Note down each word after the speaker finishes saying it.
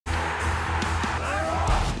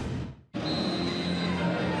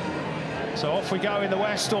So off we go in the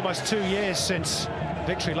West, almost 2 years since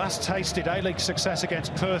Victory last tasted A-League success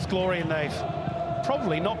against Perth Glory, and they've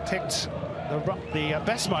probably not picked the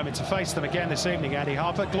best moment to face them again this evening, Andy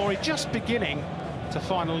Harper. Glory just beginning to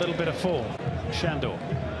find a little bit of form. Shandor.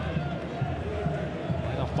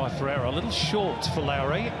 Laid off by Ferreira, a little short for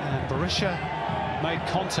Lowry, and Berisha made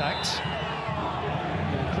contact.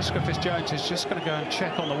 And Chris Griffiths-Jones is just going to go and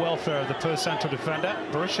check on the welfare of the Perth Central defender.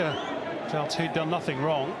 Berisha felt he'd done nothing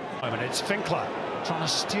wrong. And it's Finkler trying to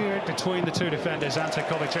steer it between the two defenders. Ante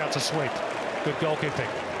Kovic out to sweep. Good goalkeeping.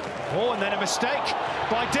 Oh, and then a mistake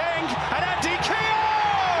by Deng, and Andy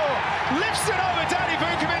Keogh lifts it over Danny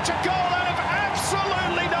Vukovic. A goal out of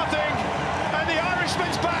absolutely nothing, and the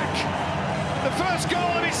Irishman's back. The first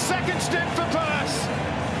goal of his second stint for Perth,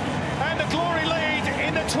 and the Glory lead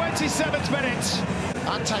in the 27th minute.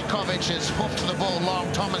 Ante Kovic has hoofed the ball long.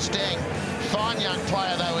 Thomas Deng, fine young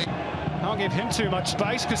player though. Can't give him too much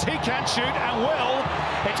space because he can shoot and will.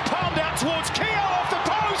 It's palmed out towards Keogh off the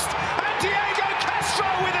post, and Diego Castro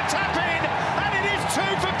with a tap in, and it is 2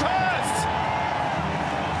 for Perth.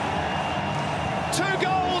 2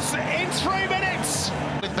 goals in 3 minutes.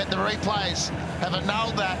 But the replays have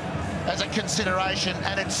annulled that as a consideration,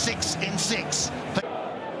 and it's 6 in 6.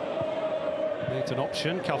 Needs an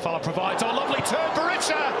option. Kalfala provides a lovely turn.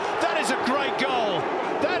 Berisha, that is a great goal.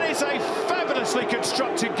 That is a fabulously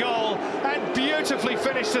constructed goal, and beautifully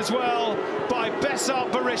finished as well by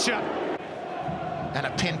Besart Berisha. And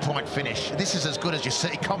a pinpoint finish. This is as good as you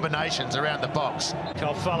see combinations around the box.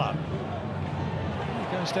 Kalfala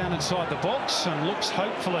goes down inside the box and looks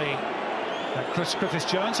hopefully at Chris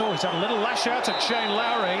Griffiths-Jones. Oh, he's had a little lash out at Shane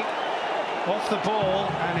Lowry off the ball,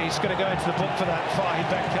 and he's going to go into the book for that. Fahid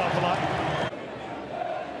Ben Kalfala.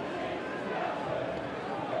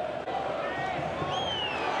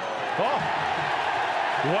 Oh,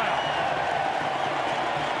 wow.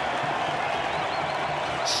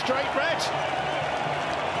 Straight red.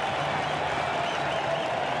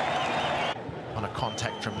 On a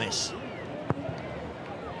contact from this.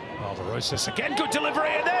 Alvarosas again, good delivery,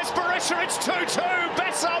 and there's Berisha, it's 2-2.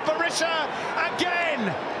 Besart Berisha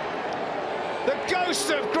again. The ghost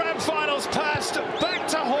of grand finals past, back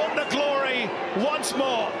to haunt the Glory once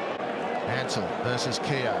more. Ansell versus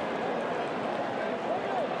Keogh.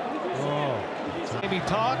 HBF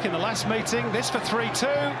Park in the last meeting, this for 3-2.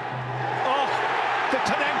 Oh, the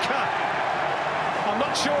Panenka. I'm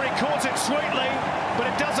not sure he caught it sweetly, but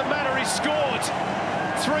it doesn't matter, he scored.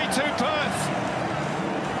 3-2 Perth.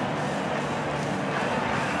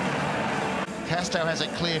 Casto has a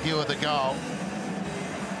clear view of the goal.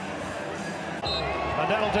 And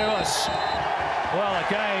that'll do us. Well, a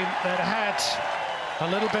game that had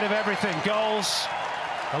a little bit of everything. Goals,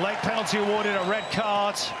 a late penalty awarded, a red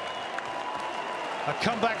card. A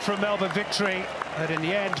comeback from Melbourne Victory that in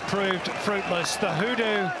the end proved fruitless. The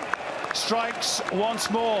hoodoo strikes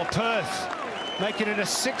once more. Perth making it a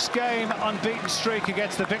 6-game unbeaten streak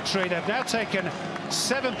against the Victory. They've now taken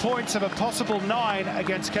 7 points of a possible 9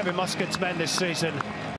 against Kevin Muscat's men this season.